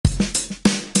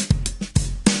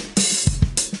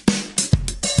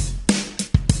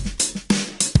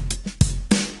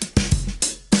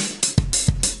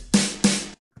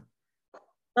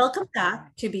Welcome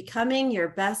back to Becoming Your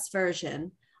Best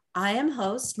Version. I am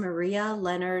host Maria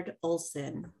Leonard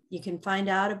Olson. You can find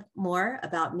out more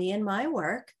about me and my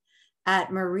work at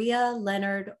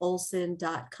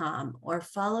marialeonardolson.com or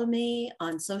follow me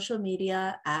on social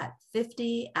media at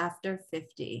 50 After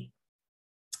 50.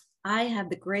 I have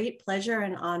the great pleasure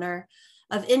and honor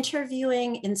of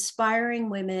interviewing inspiring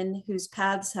women whose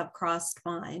paths have crossed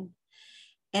mine.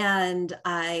 And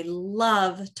I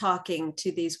love talking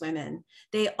to these women.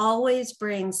 They always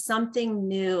bring something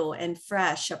new and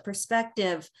fresh, a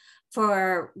perspective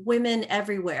for women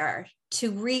everywhere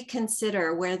to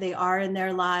reconsider where they are in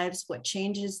their lives, what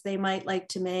changes they might like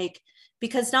to make,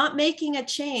 because not making a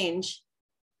change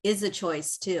is a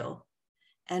choice too.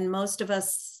 And most of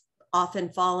us often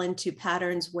fall into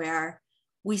patterns where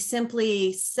we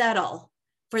simply settle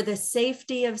for the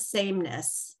safety of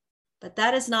sameness. But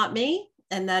that is not me.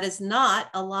 And that is not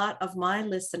a lot of my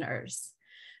listeners.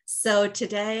 So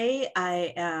today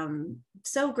I am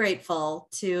so grateful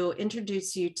to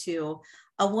introduce you to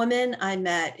a woman I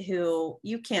met who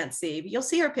you can't see, you'll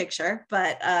see her picture,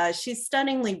 but she's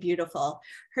stunningly beautiful.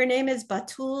 Her name is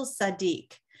Batul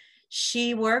Sadiq.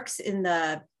 She works in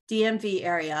the DMV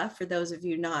area. For those of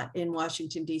you not in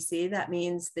Washington, D.C., that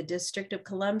means the District of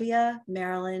Columbia,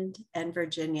 Maryland, and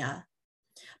Virginia.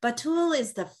 Batul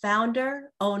is the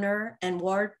founder, owner, and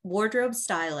wardrobe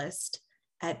stylist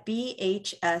at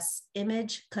BHS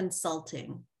Image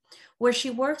Consulting, where she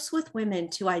works with women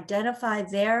to identify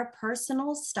their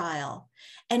personal style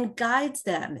and guides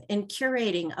them in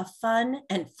curating a fun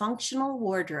and functional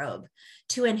wardrobe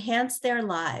to enhance their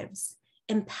lives,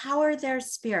 empower their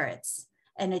spirits,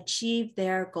 and achieve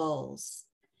their goals.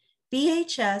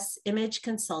 BHS Image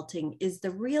Consulting is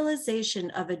the realization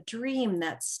of a dream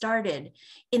that started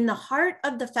in the heart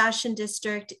of the Fashion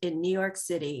District in New York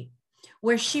City,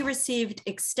 where she received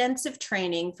extensive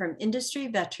training from industry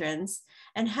veterans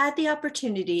and had the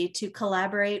opportunity to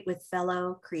collaborate with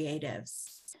fellow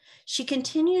creatives. She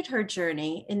continued her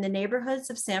journey in the neighborhoods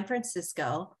of San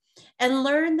Francisco and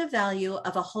learned the value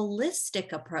of a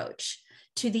holistic approach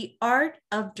to the art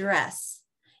of dress,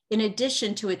 in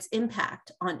addition to its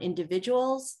impact on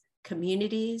individuals,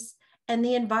 communities, and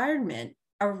the environment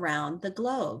around the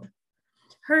globe.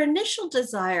 Her initial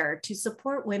desire to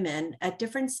support women at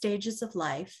different stages of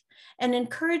life and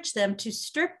encourage them to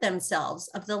strip themselves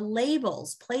of the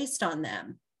labels placed on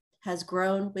them has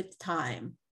grown with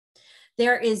time.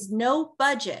 There is no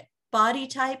budget, body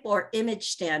type, or image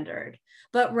standard,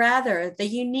 but rather the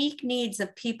unique needs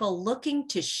of people looking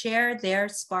to share their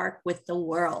spark with the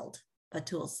world,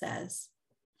 Batul says.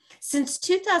 Since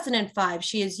 2005,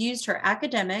 she has used her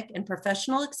academic and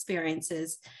professional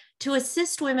experiences to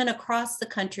assist women across the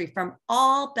country from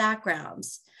all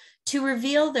backgrounds to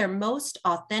reveal their most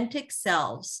authentic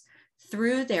selves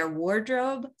through their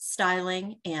wardrobe,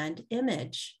 styling, and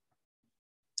image.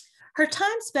 Her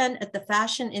time spent at the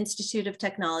Fashion Institute of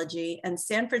Technology and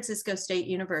San Francisco State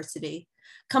University,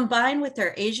 combined with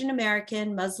her Asian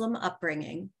American Muslim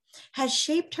upbringing, has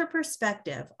shaped her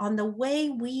perspective on the way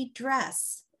we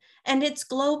dress and its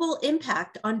global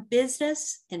impact on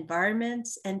business,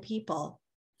 environments, and people.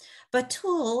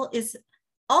 Batul is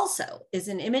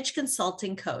an image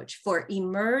consulting coach for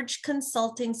Emerge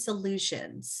Consulting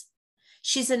Solutions.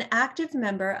 She's an active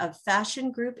member of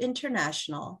Fashion Group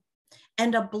International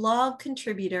and a blog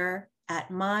contributor at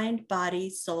Mind, Body,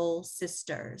 Soul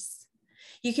Sisters.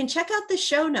 You can check out the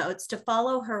show notes to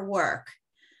follow her work.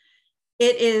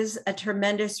 It is a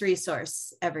tremendous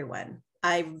resource, everyone.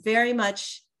 I very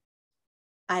much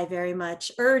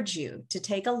urge you to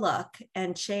take a look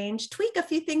and tweak a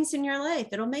few things in your life.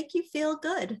 It'll make you feel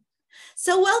good.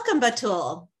 So welcome,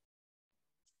 Batul.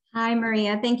 Hi,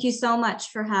 Maria. Thank you so much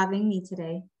for having me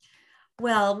today.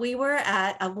 Well, we were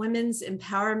at a women's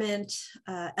empowerment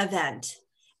event,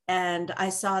 and I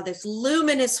saw this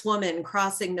luminous woman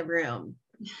crossing the room,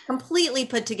 completely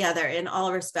put together in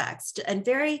all respects, and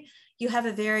you have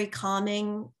a very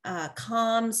calming,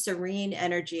 calm, serene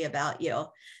energy about you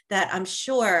that I'm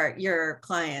sure your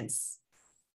clients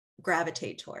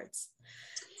gravitate towards.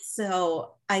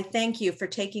 So I thank you for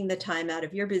taking the time out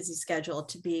of your busy schedule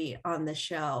to be on the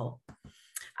show.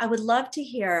 I would love to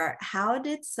hear, how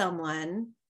did someone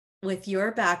with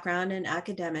your background in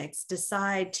academics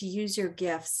decide to use your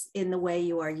gifts in the way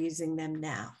you are using them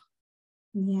now?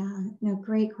 Yeah, no,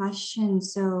 great question.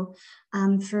 So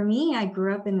for me, I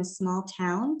grew up in a small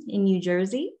town in New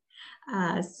Jersey.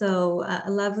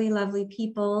 Lovely, lovely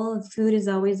people. Food is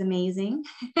always amazing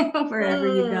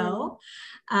wherever you go.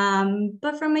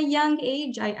 But from a young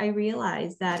age, I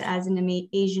realized that as an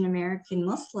Asian American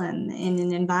Muslim in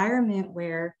an environment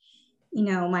where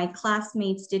My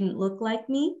classmates didn't look like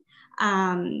me.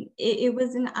 It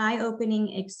was an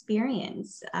eye-opening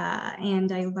experience.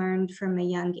 And I learned from a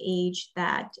young age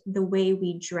that the way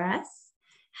we dress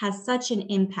has such an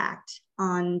impact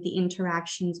on the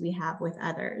interactions we have with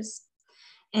others.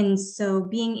 And so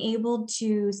being able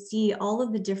to see all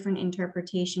of the different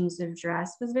interpretations of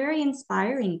dress was very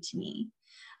inspiring to me.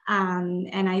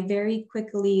 And I very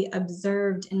quickly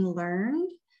observed and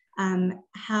learned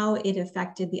how it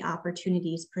affected the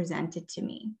opportunities presented to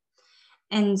me.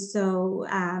 And so,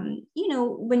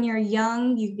 when you're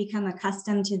young, you become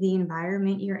accustomed to the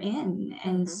environment you're in.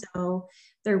 And so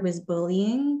there was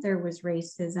bullying, there was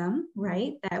racism,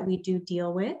 right, that we do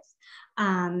deal with.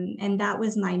 And that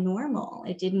was my normal.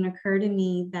 It didn't occur to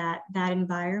me that that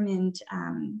environment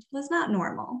was not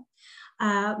normal.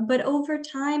 But over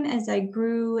time, as I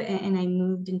grew and I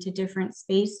moved into different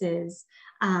spaces,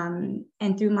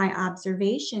 and through my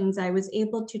observations, I was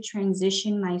able to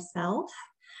transition myself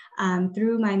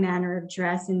through my manner of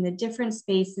dress in the different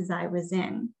spaces I was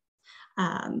in.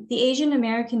 The Asian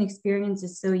American experience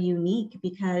is so unique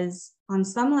because on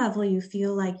some level you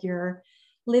feel like you're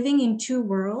living in two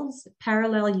worlds,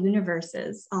 parallel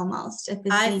universes almost at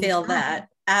the same time. I feel that.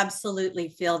 Absolutely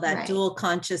feel that. Right. Dual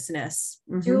consciousness.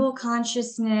 Dual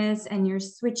consciousness, and you're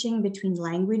switching between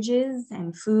languages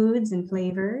and foods and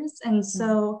flavors. And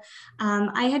so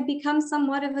I had become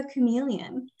somewhat of a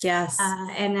chameleon. Yes.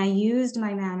 And I used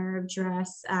my manner of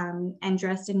dress and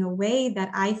dressed in a way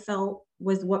that I felt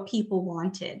was what people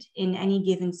wanted in any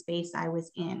given space I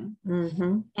was in.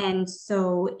 And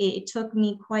so it took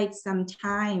me quite some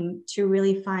time to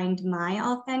really find my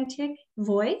authentic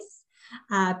voice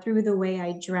through the way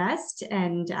I dressed,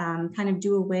 and kind of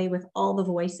do away with all the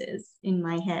voices in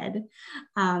my head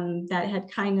that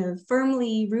had kind of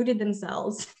firmly rooted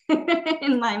themselves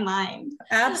in my mind.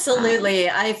 Absolutely.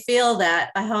 I feel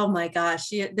that. Oh my gosh,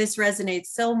 this resonates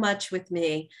so much with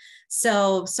me.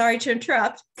 So sorry to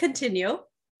interrupt. Continue.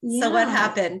 Yeah. So what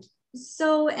happened?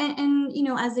 So, and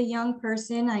as a young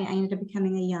person, I ended up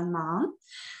becoming a young mom.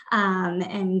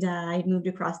 And I moved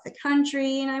across the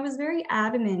country, and I was very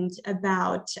adamant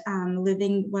about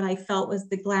living what I felt was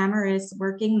the glamorous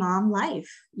working mom life.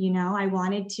 I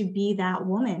wanted to be that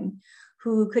woman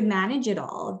who could manage it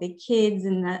all, the kids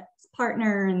and the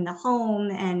partner and the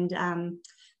home and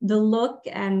the look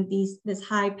and this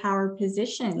high power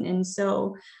position. And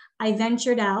so I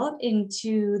ventured out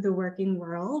into the working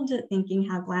world thinking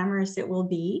how glamorous it will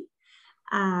be.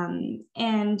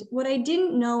 And what I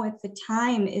didn't know at the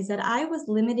time is that I was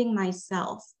limiting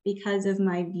myself because of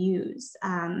my views.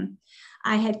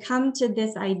 I had come to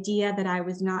this idea that I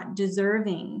was not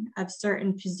deserving of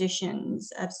certain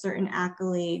positions, of certain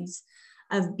accolades,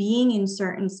 of being in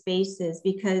certain spaces,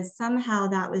 because somehow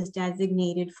that was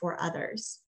designated for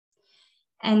others.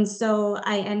 And so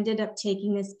I ended up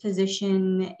taking this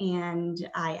position, and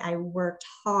I worked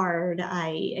hard.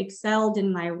 I excelled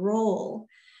in my role.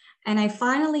 And I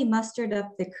finally mustered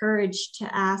up the courage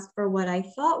to ask for what I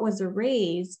thought was a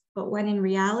raise, but when in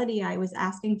reality, I was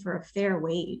asking for a fair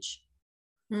wage.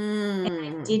 And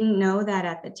I didn't know that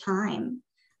at the time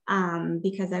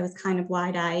because I was kind of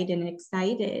wide-eyed and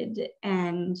excited.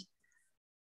 And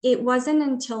it wasn't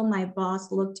until my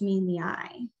boss looked me in the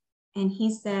eye and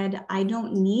he said, "I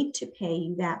don't need to pay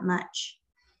you that much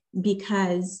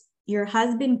because your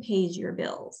husband pays your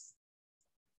bills."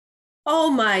 Oh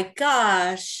my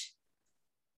gosh.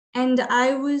 And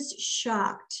I was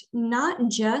shocked, not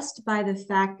just by the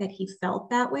fact that he felt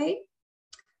that way,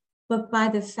 but by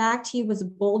the fact he was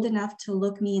bold enough to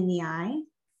look me in the eye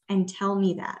and tell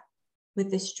me that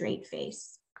with a straight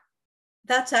face.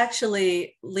 That's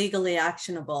actually legally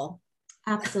actionable.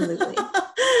 Absolutely.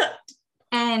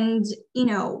 And,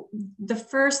 the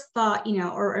first thought,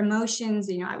 or emotions,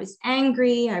 I was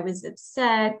angry, I was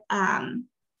upset.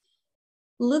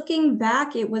 Looking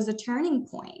back, it was a turning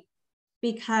point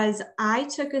because I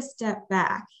took a step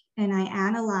back and I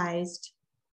analyzed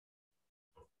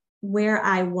where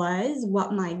I was,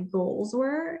 what my goals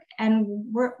were, and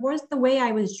was the way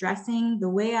I was dressing, the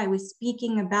way I was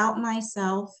speaking about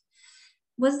myself,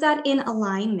 was that in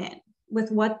alignment with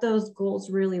what those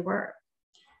goals really were?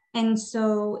 And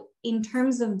so in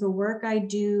terms of the work I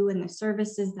do and the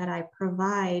services that I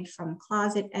provide, from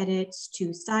closet edits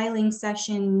to styling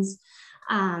sessions,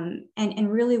 and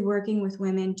really working with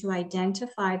women to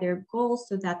identify their goals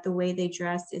so that the way they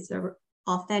dress is an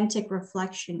authentic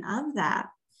reflection of that.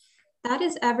 That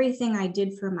is everything I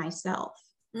did for myself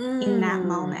in that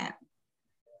moment.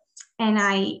 And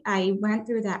I went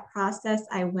through that process.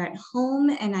 I went home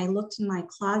and I looked in my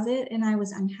closet and I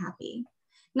was unhappy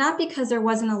not because there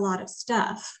wasn't a lot of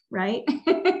stuff, right?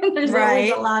 There's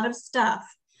always a Right. lot of stuff,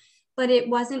 but it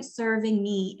wasn't serving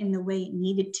me in the way it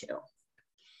needed to.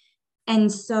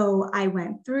 And so I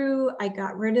went through, I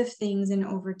got rid of things, and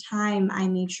over time, I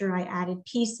made sure I added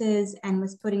pieces and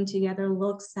was putting together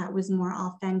looks that was more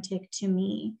authentic to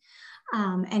me,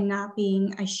 and not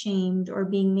being ashamed or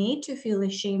being made to feel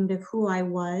ashamed of who I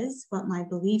was, what my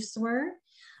beliefs were,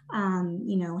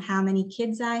 how many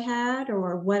kids I had,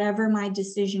 or whatever my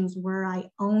decisions were, I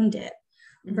owned it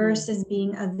versus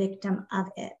being a victim of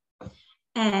it.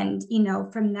 And,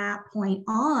 from that point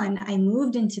on, I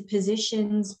moved into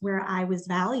positions where I was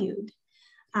valued.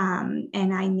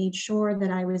 And I made sure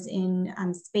that I was in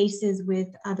spaces with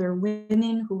other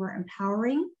women who were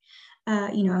empowering,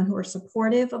 and who were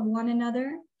supportive of one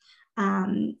another.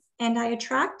 And I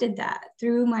attracted that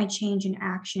through my change in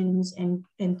actions and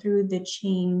through the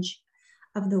change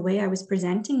of the way I was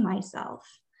presenting myself.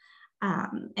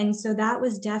 And so that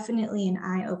was definitely an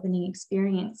eye-opening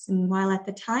experience. And while at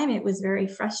the time it was very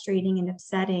frustrating and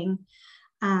upsetting,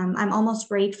 I'm almost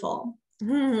grateful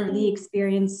for the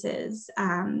experiences.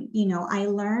 I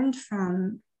learned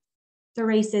from the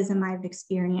racism I've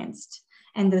experienced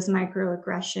and those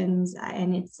microaggressions,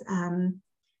 and it's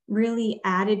really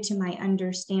added to my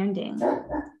understanding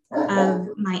of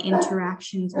my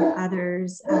interactions with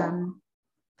others. And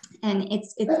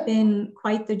it's been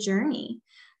quite the journey.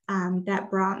 That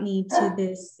brought me to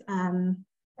this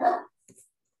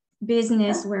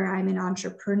business where I'm an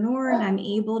entrepreneur and I'm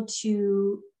able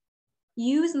to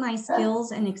use my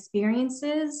skills and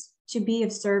experiences to be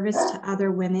of service to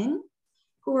other women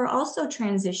who are also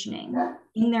transitioning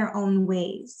in their own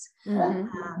ways.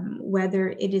 Whether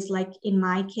it is like in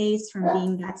my case, from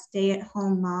being that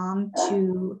stay-at-home mom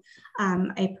to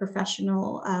a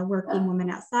professional working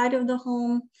woman outside of the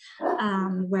home,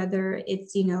 whether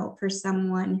it's, for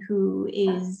someone who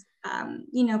is,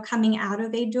 coming out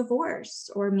of a divorce,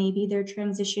 or maybe they're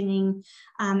transitioning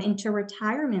into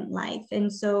retirement life.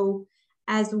 And so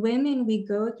as women, we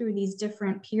go through these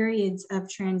different periods of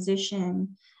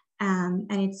transition. And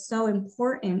it's so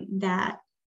important that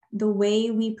the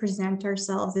way we present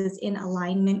ourselves is in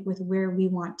alignment with where we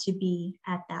want to be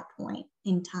at that point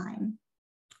in time.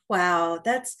 Wow,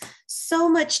 that's so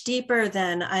much deeper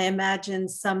than I imagine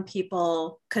some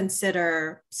people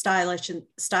consider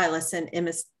stylists and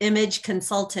image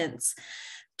consultants.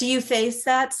 Do you face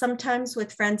that sometimes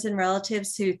with friends and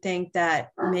relatives who think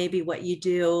that maybe what you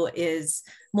do is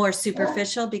more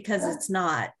superficial, because it's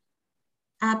not?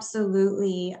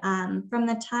 Absolutely. From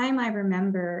the time I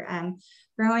remember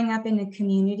growing up in a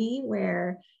community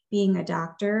where being a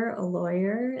doctor, a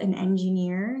lawyer, an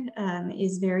engineer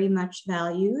is very much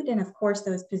valued. And of course,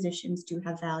 those positions do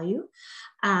have value.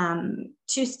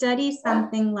 To study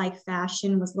something like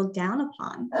fashion was looked down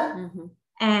upon.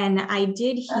 And I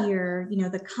did hear,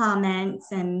 the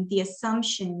comments and the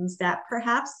assumptions that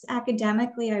perhaps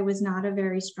academically I was not a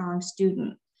very strong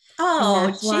student. Oh,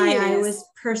 and that's why I was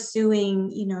pursuing,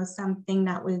 something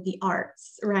that was the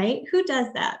arts, right? Who does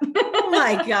that? Oh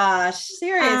my gosh,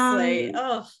 seriously.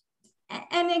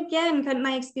 And again,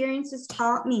 my experiences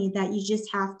taught me that you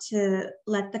just have to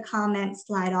let the comments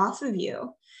slide off of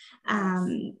you.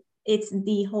 It's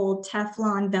the whole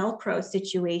Teflon Velcro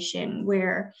situation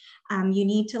where you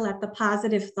need to let the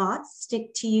positive thoughts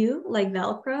stick to you like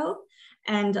Velcro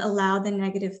and allow the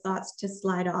negative thoughts to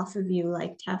slide off of you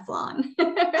like Teflon.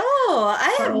 Oh,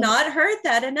 I have not heard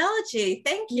that analogy.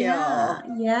 Thank you.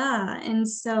 Yeah. And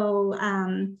so,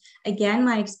 again,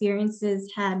 my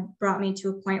experiences had brought me to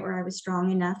a point where I was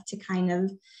strong enough to kind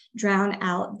of drown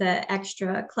out the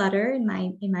extra clutter in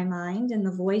my mind and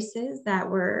the voices that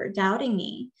were doubting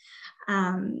me.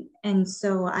 And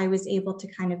so I was able to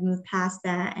kind of move past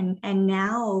that. And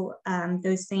now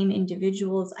those same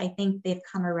individuals, I think they've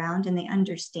come around and they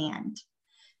understand,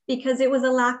 because it was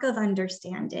a lack of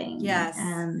understanding. Yes.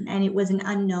 And it was an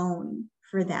unknown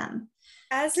for them.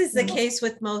 As is the case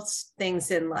with most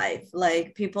things in life,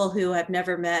 like people who have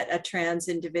never met a trans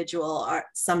individual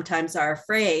sometimes are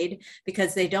afraid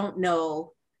because they don't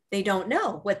know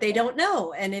what they don't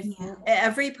know. And if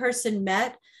every person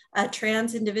met a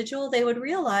trans individual, they would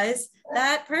realize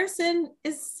that person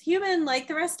is human like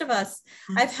the rest of us.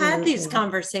 Absolutely. I've had these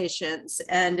conversations,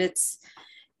 and it's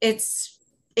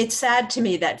sad to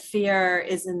me that fear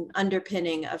is an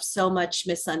underpinning of so much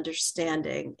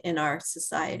misunderstanding in our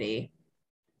society.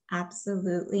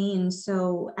 Absolutely. And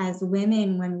so as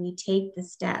women, when we take the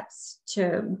steps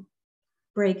to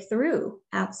break through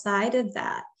outside of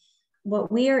that,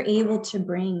 what we are able to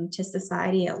bring to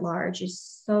society at large is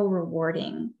so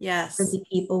rewarding. Yes. For the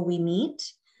people we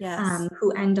meet. Yes.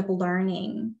 who end up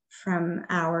learning from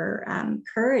our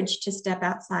courage to step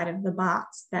outside of the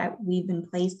box that we've been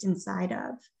placed inside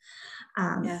of,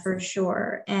 Yes. for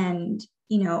sure. And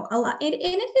a lot, and it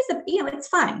is it's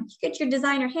fun. You get your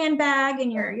designer handbag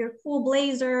and your cool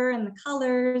blazer and the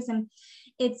colors, and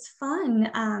it's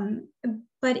fun.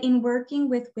 But in working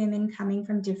with women coming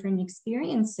from different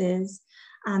experiences,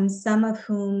 some of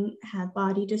whom have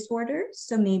body disorders,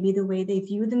 so maybe the way they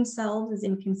view themselves is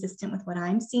inconsistent with what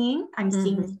I'm seeing. I'm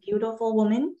seeing this beautiful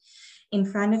woman in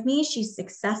front of me. She's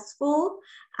successful.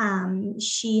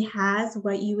 She has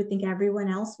what you would think everyone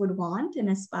else would want and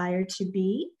aspire to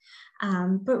be.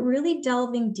 But really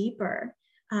delving deeper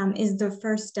is the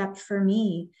first step for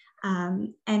me.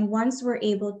 And once we're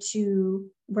able to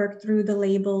work through the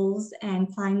labels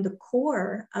and find the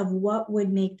core of what would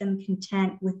make them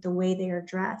content with the way they are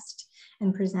dressed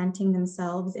and presenting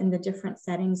themselves in the different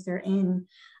settings they're in,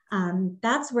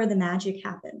 that's where the magic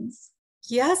happens.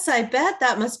 Yes, I bet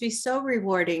that must be so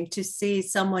rewarding to see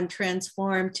someone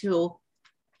transform to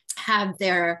have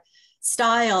their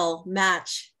style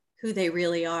match who they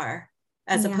really are,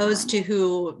 as opposed to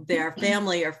who their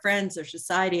family or friends or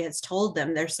society has told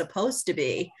them they're supposed to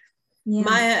be.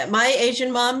 Yeah. My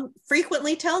Asian mom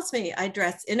frequently tells me I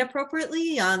dress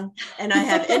inappropriately young and I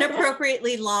have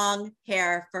inappropriately long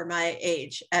hair for my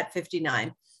age at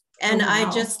 59. And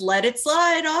I just let it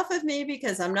slide off of me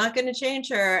because I'm not going to change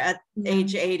her at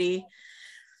age 80.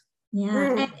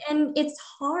 Yeah. And it's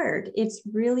hard. It's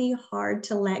really hard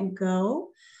to let go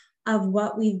of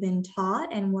what we've been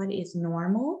taught and what is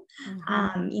normal.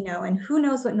 And who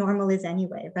knows what normal is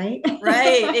anyway, right?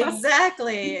 Right.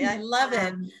 Exactly. I love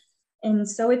it. And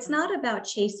so it's not about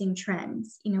chasing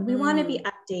trends. We want to be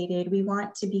updated. We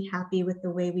want to be happy with the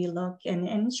way we look,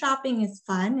 and shopping is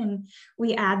fun. And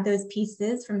we add those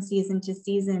pieces from season to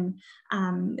season.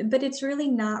 But it's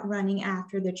really not running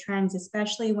after the trends,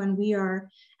 especially when we are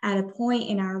at a point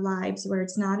in our lives where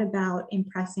it's not about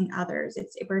impressing others.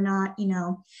 We're not,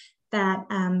 that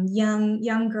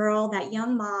young girl, that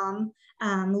young mom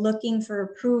looking for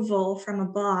approval from a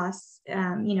boss,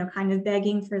 kind of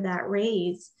begging for that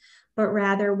raise. But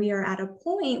rather we are at a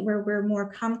point where we're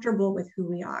more comfortable with who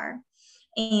we are.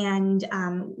 And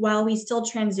while we still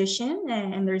transition,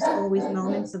 and there's always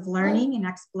moments of learning and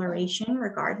exploration,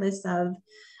 regardless of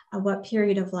what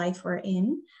period of life we're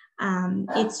in,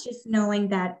 it's just knowing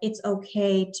that it's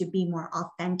okay to be more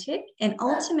authentic. And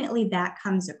ultimately that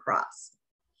comes across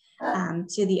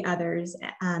to the others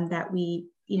that we,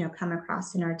 come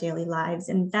across in our daily lives.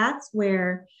 And that's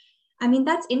where,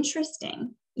 that's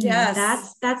interesting.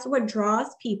 Yes. That's what draws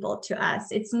people to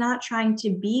us. It's not trying to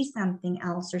be something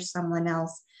else or someone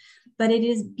else, but it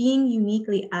is being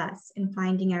uniquely us and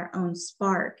finding our own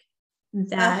spark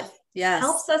that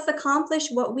helps us accomplish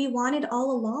what we wanted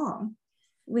all along,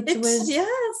 which was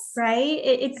right.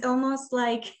 It's almost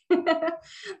like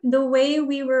the way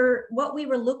what we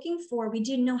were looking for, we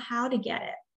didn't know how to get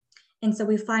it. And so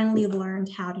we finally learned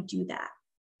how to do that.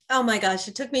 Oh my gosh,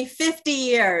 it took me 50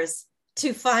 years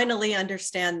to finally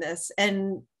understand this.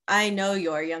 And I know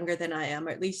you're younger than I am,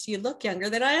 or at least you look younger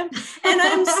than I am. And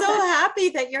I'm so happy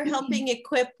that you're helping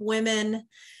equip women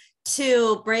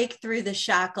to break through the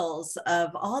shackles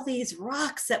of all these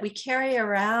rocks that we carry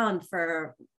around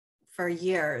for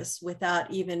years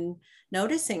without even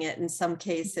noticing it in some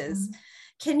cases.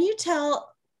 Can you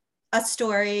tell a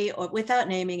story, or without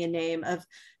naming a name, of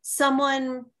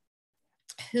someone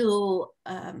who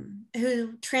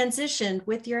transitioned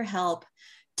with your help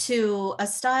to a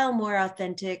style more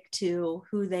authentic to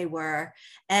who they were,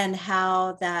 and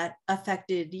how that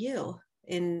affected you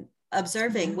in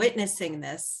observing, witnessing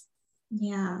this?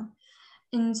 Yeah.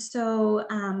 And so,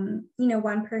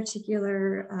 one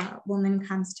particular woman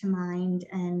comes to mind.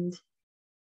 And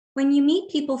when you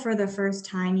meet people for the first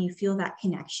time, you feel that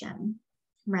connection,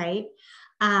 right?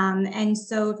 And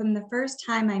so from the first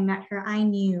time I met her, I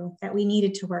knew that we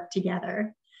needed to work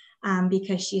together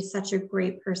because she's such a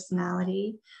great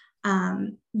personality.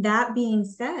 That being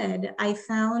said, I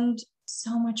found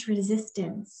so much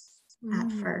resistance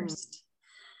at first.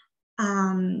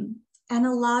 And a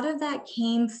lot of that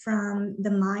came from the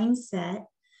mindset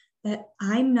that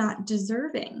I'm not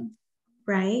deserving,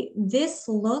 right? This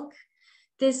look,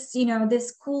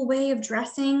 this cool way of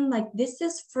dressing, like this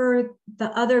is for the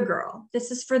other girl. This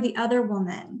is for the other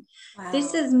woman. Wow.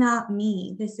 This is not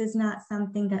me. This is not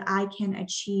something that I can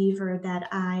achieve or that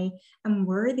I am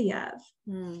worthy of.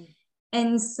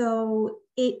 And so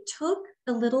it took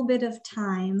a little bit of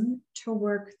time to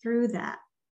work through that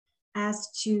as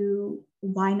to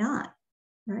why not,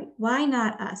 right? Why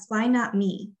not us? Why not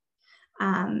me?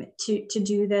 to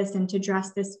do this and to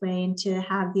dress this way and to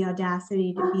have the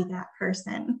audacity to be that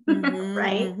person,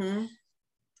 right?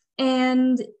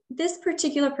 And this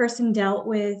particular person dealt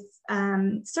with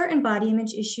certain body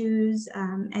image issues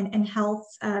and health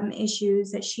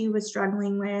issues that she was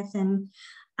struggling with. And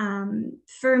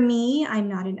for me, I'm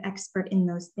not an expert in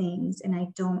those things, and I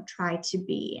don't try to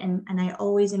be. And I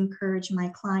always encourage my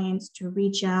clients to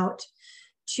reach out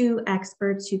to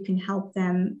experts who can help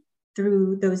them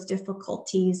through those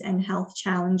difficulties and health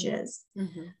challenges.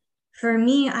 For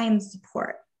me, I am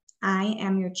support. I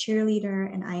am your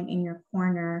cheerleader and I am in your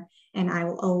corner, and I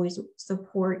will always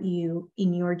support you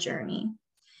in your journey.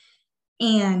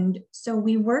 And so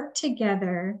we worked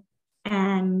together,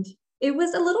 and it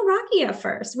was a little rocky at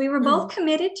first. We were both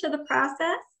committed to the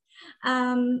process.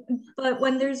 But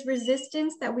when there's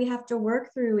resistance that we have to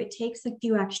work through, it takes a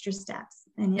few extra steps,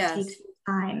 and it takes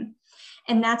time.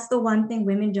 And that's the one thing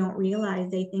women don't realize.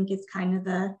 They think it's kind of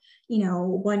a,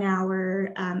 1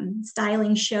 hour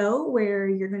styling show where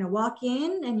you're going to walk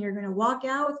in and you're going to walk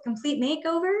out with complete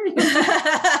makeover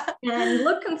and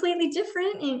look completely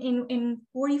different in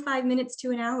 45 minutes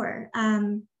to an hour.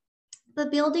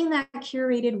 But building that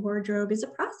curated wardrobe is a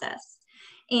process.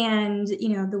 And,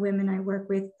 the women I work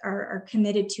with are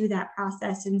committed to that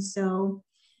process. And so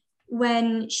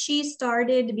when she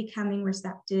started becoming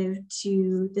receptive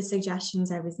to the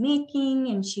suggestions I was making,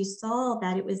 and she saw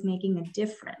that it was making a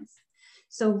difference.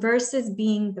 So versus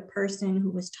being the person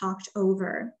who was talked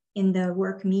over in the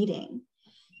work meeting,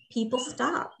 people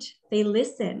stopped, they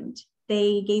listened,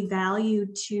 they gave value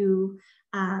to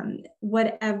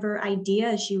whatever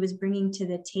idea she was bringing to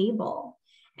the table.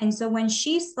 And so when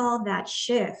she saw that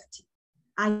shift,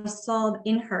 I saw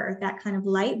in her that kind of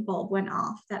light bulb went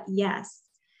off that, yes,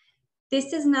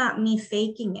 this is not me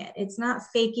faking it. It's not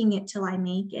faking it till I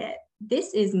make it.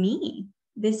 This is me.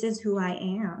 This is who I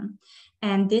am.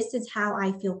 And this is how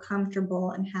I feel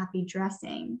comfortable and happy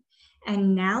dressing.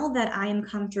 And now that I am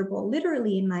comfortable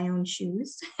literally in my own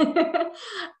shoes,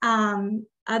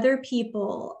 other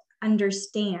people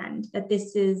understand that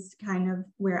this is kind of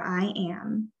where I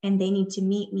am, and they need to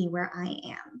meet me where I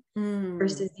am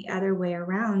versus the other way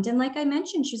around. And like I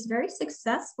mentioned, she's very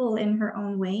successful in her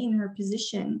own way, in her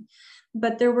position,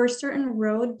 but there were certain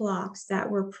roadblocks that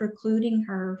were precluding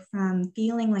her from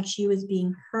feeling like she was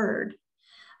being heard,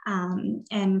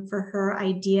 and for her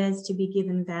ideas to be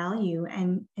given value,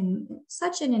 and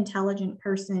such an intelligent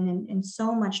person and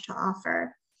so much to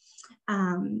offer.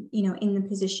 In the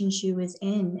position she was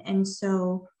in. And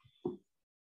so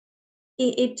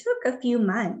it took a few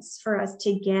months for us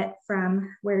to get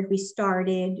from where we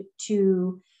started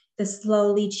to the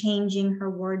slowly changing her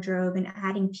wardrobe and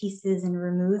adding pieces and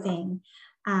removing.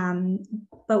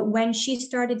 But when she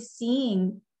started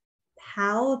seeing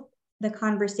how the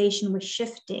conversation was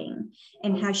shifting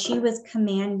and how she was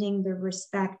commanding the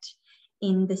respect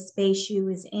in the space she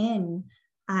was in,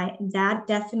 that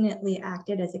definitely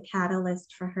acted as a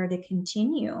catalyst for her to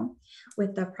continue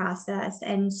with the process.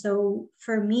 And so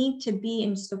for me to be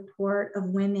in support of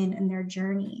women and their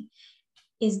journey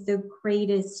is the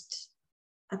greatest,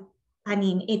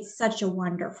 it's such a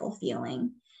wonderful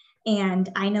feeling. And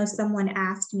I know someone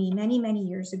asked me many, many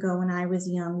years ago when I was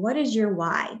young, what is your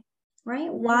why,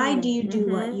 right? Why do you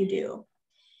do what you do?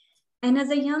 And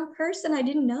as a young person, I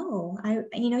didn't know.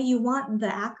 You want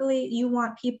the accolade, you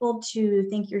want people to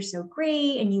think you're so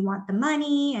great, and you want the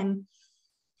money.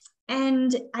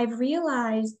 And I've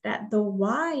realized that the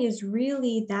why is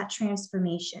really that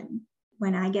transformation.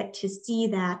 When I get to see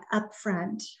that up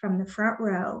front from the front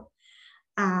row,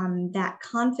 that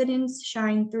confidence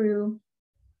shine through,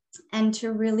 and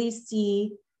to really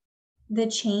see the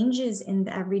changes in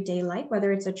the everyday life,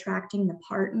 whether it's attracting the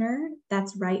partner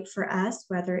that's right for us,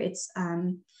 whether it's,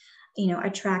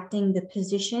 attracting the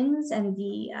positions and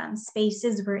the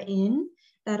spaces we're in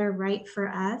that are right for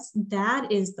us.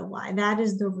 That is the why, that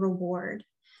is the reward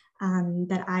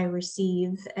that I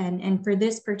receive. And for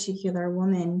this particular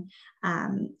woman,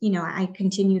 I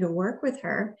continue to work with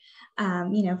her,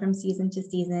 from season to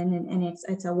season. And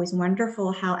it's always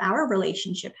wonderful how our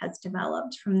relationship has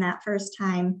developed from that first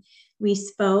time we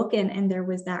spoke, and there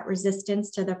was that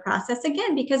resistance to the process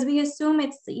again, because we assume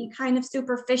it's kind of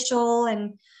superficial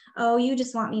and, oh, you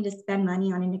just want me to spend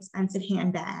money on an expensive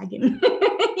handbag, and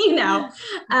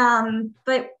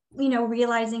but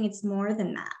realizing it's more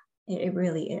than that. It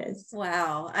really is.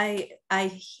 Wow. I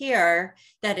hear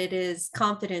that it is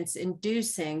confidence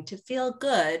inducing to feel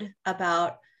good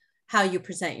about how you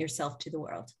present yourself to the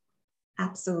world.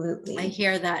 Absolutely. I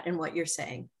hear that in what you're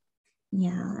saying.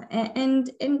 Yeah. And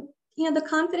the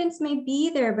confidence may be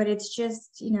there, but it's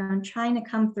just, trying to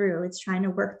come through. It's trying to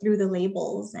work through the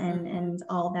labels and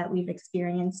all that we've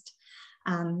experienced,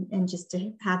 and just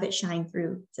to have it shine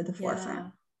through to the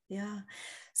forefront. Yeah.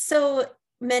 So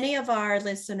many of our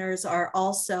listeners are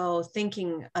also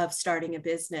thinking of starting a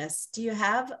business. Do you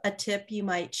have a tip you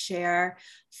might share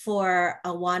for a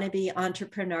wannabe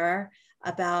entrepreneur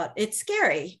about it's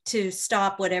scary to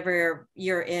stop whatever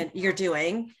you're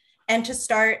doing and to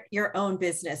start your own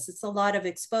business? It's a lot of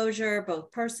exposure,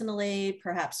 both personally,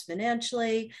 perhaps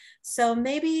financially. So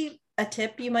maybe a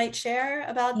tip you might share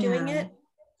about doing it?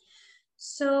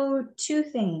 So two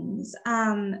things.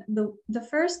 The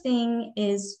first thing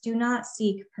is, do not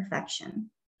seek perfection.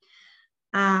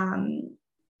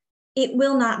 It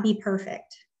will not be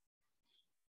perfect,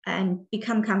 and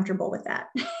become comfortable with that.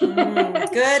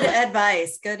 Good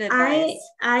advice. Good advice.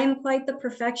 I'm quite the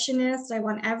perfectionist. I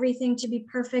want everything to be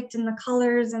perfect, and the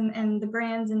colors and the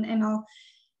brands and all.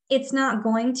 It's not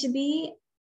going to be,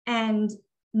 and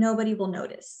nobody will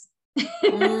notice.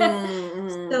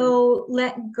 So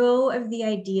let go of the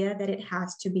idea that it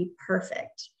has to be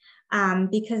perfect,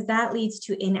 because that leads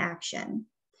to inaction.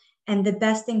 And the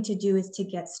best thing to do is to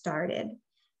get started.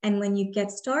 And when you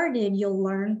get started, you'll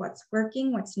learn what's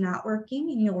working, what's not working,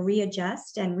 and you'll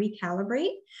readjust and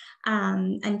recalibrate,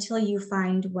 until you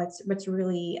find what's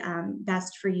really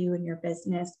best for you and your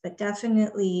business. But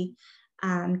definitely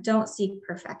don't seek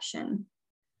perfection.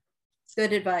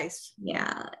 Good advice.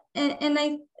 Yeah. And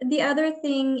the other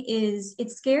thing is,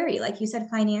 it's scary, like you said,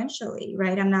 financially,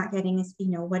 right? I'm not getting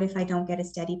what if I don't get a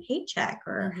steady paycheck,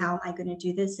 or how am I going to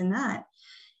do this and that?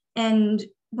 And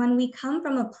when we come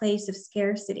from a place of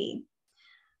scarcity,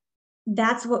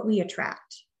 that's what we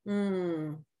attract.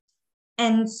 And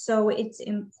so it's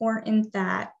important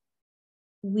that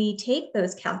we take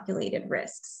those calculated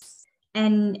risks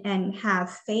and have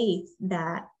faith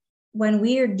that when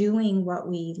we are doing what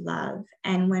we love,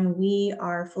 and when we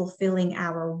are fulfilling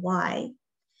our why,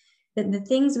 that the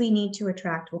things we need to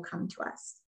attract will come to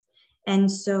us. And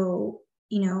so,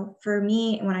 for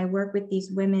me, when I work with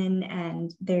these women,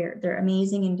 and they're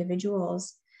amazing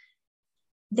individuals,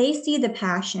 they see the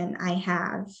passion I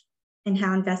have and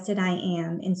how invested I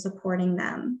am in supporting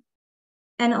them.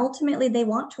 And ultimately, they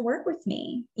want to work with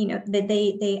me. That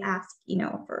they ask,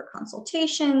 for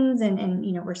consultations, and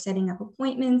we're setting up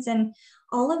appointments, and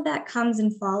all of that comes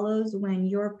and follows when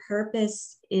your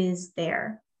purpose is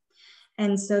there.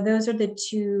 And so those are the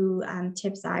two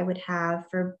tips I would have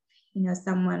for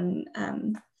someone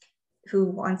who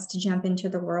wants to jump into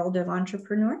the world of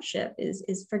entrepreneurship.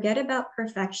 Is forget about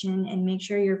perfection and make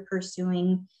sure you're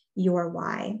pursuing your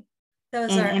why.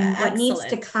 And what needs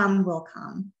to come will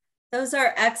come. Those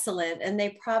are excellent, and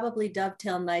they probably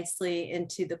dovetail nicely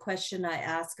into the question I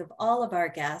ask of all of our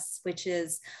guests, which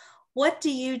is, what do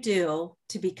you do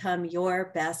to become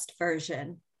your best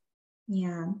version?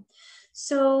 Yeah.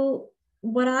 So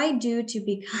what I do to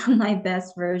become my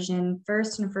best version,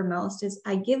 first and foremost, is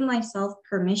I give myself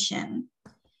permission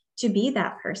to be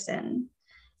that person.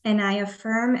 And I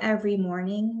affirm every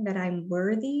morning that I'm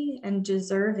worthy and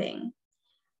deserving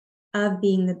of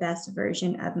being the best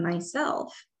version of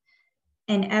myself.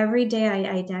 And every day I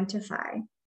identify,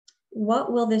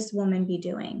 what will this woman be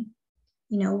doing?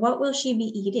 What will she be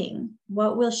eating?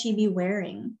 What will she be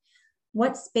wearing?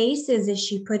 What spaces is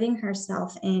she putting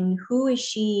herself in? Who is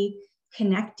she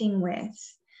connecting with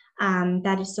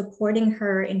that is supporting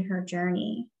her in her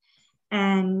journey?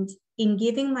 And in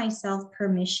giving myself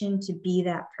permission to be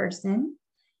that person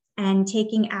and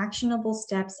taking actionable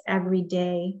steps every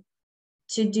day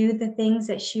to do the things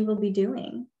that she will be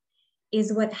doing,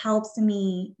 is what helps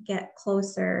me get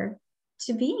closer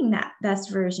to being that best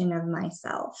version of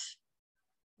myself.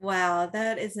 Wow,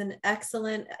 that is an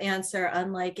excellent answer,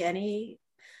 unlike any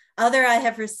other I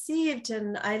have received.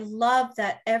 And I love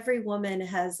that every woman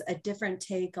has a different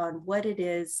take on what it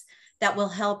is that will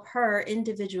help her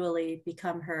individually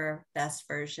become her best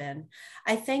version.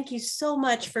 I thank you so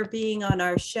much for being on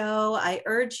our show. I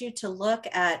urge you to look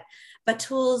at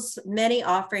Batul's many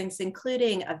offerings,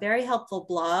 including a very helpful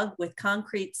blog with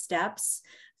concrete steps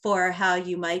for how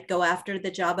you might go after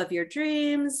the job of your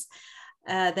dreams.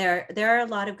 There are a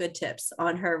lot of good tips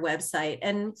on her website,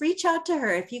 and reach out to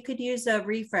her if you could use a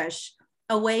refresh,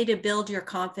 a way to build your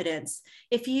confidence.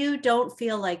 If you don't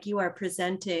feel like you are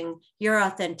presenting your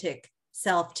authentic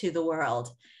self to the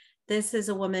world, this is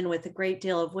a woman with a great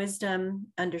deal of wisdom,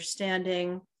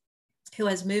 understanding, who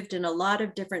has moved in a lot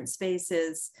of different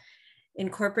spaces in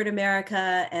corporate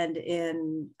America and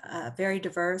in very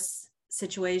diverse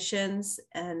situations.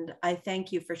 And I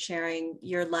thank you for sharing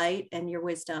your light and your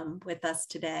wisdom with us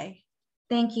today.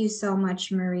 Thank you so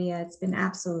much, Maria. It's been an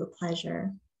absolute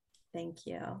pleasure. Thank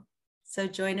you. So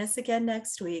join us again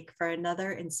next week for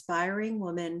another inspiring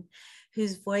woman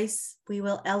whose voice we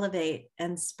will elevate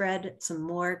and spread some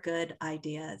more good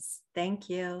ideas. Thank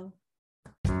you.